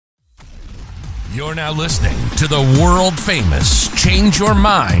You're now listening to the world famous Change Your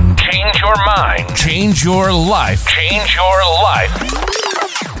Mind, Change Your Mind, Change Your Life, Change Your Life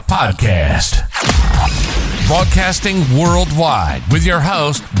podcast. Broadcasting worldwide with your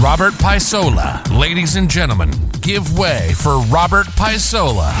host, Robert Paisola. Ladies and gentlemen, give way for Robert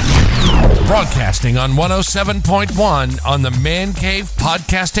Paisola. Broadcasting on 107.1 on the Man Cave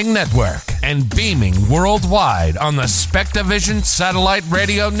Podcasting Network and beaming worldwide on the Spectavision Satellite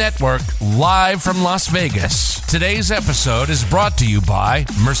Radio Network live from Las Vegas. Today's episode is brought to you by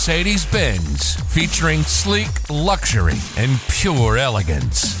Mercedes-Benz, featuring sleek luxury and pure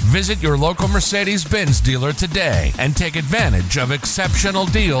elegance. Visit your local Mercedes-Benz dealer today and take advantage of exceptional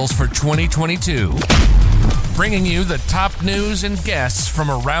deals for 2022. Bringing you the top news and guests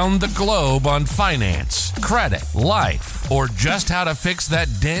from around the globe on finance, credit, life, or just how to fix that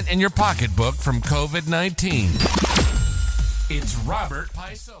dent in your pocketbook from COVID-19. It's Robert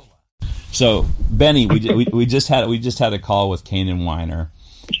Paisola. So, Benny, we just had a call with Canaan Weiner,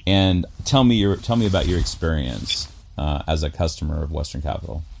 and tell me about your experience as a customer of Western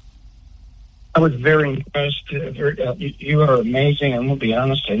Capital. I was very impressed. You are amazing. I'm going to be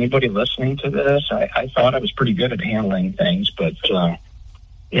honest, anybody listening to this, I thought I was pretty good at handling things, but,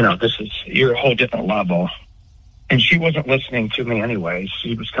 you're a whole different level. And she wasn't listening to me anyway.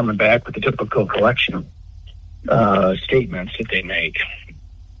 She was coming back with the typical collection statements that they make.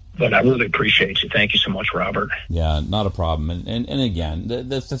 But I really appreciate you. Thank you so much, Robert. Yeah, not a problem. And again,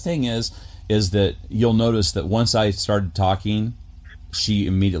 the thing is that you'll notice that once I started talking, she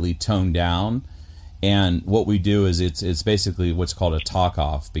immediately toned down, and what we do is it's basically what's called a talk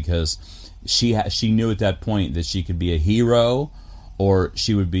off, because she knew at that point that she could be a hero or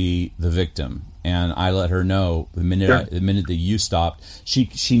she would be the victim, and I let her know the minute that you stopped,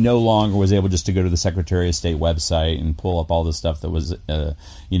 she no longer was able just to go to the Secretary of State website and pull up all the stuff that was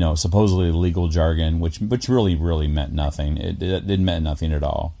supposedly legal jargon, which really meant nothing. It meant nothing at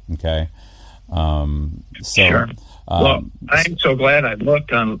all. Okay, Sure. Well, I'm so glad I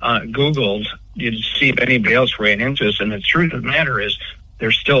looked on Google to see if anybody else ran into this. And the truth of the matter is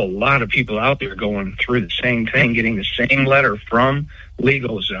there's still a lot of people out there going through the same thing, getting the same letter from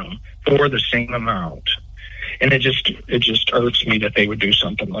LegalZoom for the same amount. And it just irks me that they would do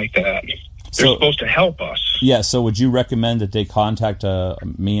something like that. They're supposed to help us. Yeah, so would you recommend that they contact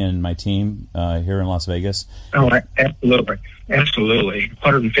me and my team here in Las Vegas? Oh, absolutely. Absolutely.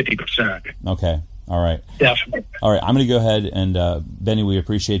 150%. Okay. All right. Definitely. All right. I'm going to go ahead and, Benny, we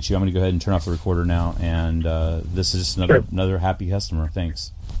appreciate you. I'm going to go ahead and turn off the recorder now. And this is just another happy customer.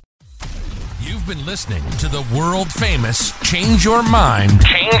 Thanks. You've been listening to the world famous Change Your Mind,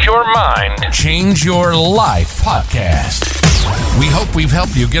 Change Your Mind, Change Your Life podcast. We hope we've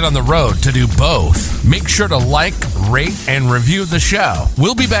helped you get on the road to do both. Make sure to like, rate, and review the show.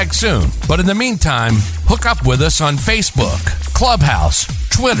 We'll be back soon. But in the meantime, hook up with us on Facebook, Clubhouse,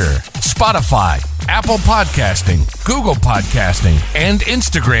 Twitter, Spotify, Apple Podcasting, Google Podcasting, and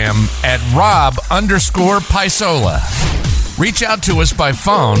Instagram at Rob_Paisola. Reach out to us by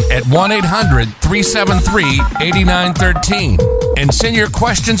phone at 1-800-373-8913 and send your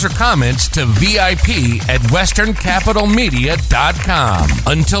questions or comments to VIP@westerncapitalmedia.com.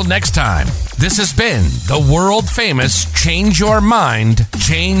 Until next time, this has been the world famous Change Your Mind,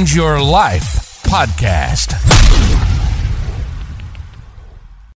 Change Your Life podcast.